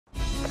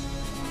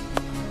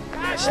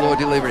slow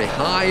delivery,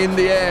 high in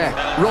the air.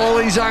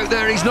 Rawley's out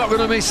there, he's not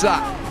going to miss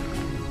that.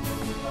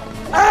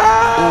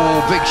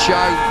 Oh,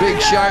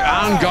 big shout,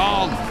 and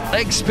gone.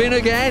 Leg spin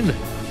again.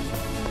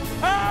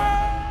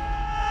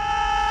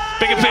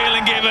 Big appeal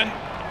given.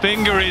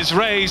 Finger is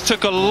raised,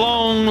 took a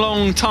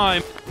long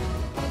time.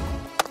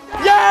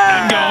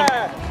 Yeah! And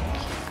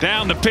gone.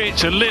 Down the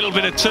pitch, a little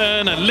bit of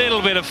turn, a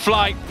little bit of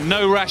flight.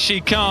 No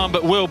Rashid Khan,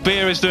 but Will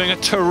Beer is doing a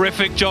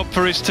terrific job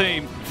for his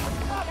team.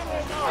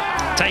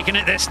 Taking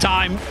it this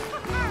time.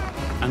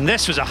 And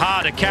this was a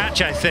harder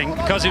catch, I think,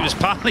 because it was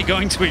partly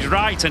going to his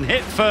right and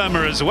hit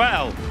firmer as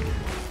well.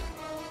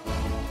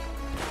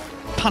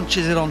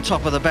 Punches it on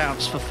top of the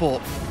bounce for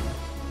four.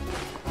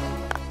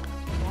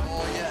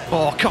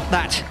 Oh, caught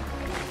that.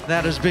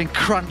 That has been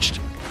crunched.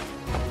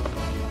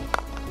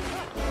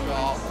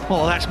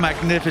 Oh, that's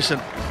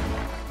magnificent.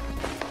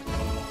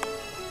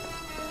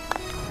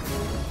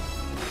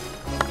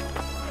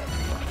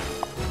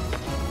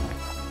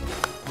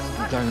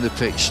 Down the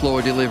pitch,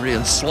 slower delivery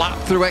and slap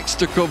through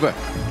extra cover.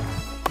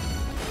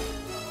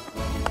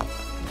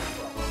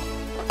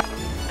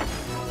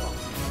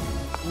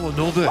 Oh,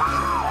 another.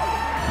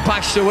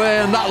 Bashed away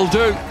and that'll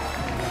do.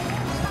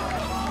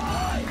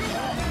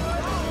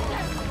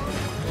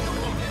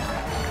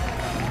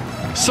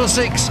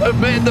 Sussex have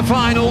made the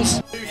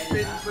finals.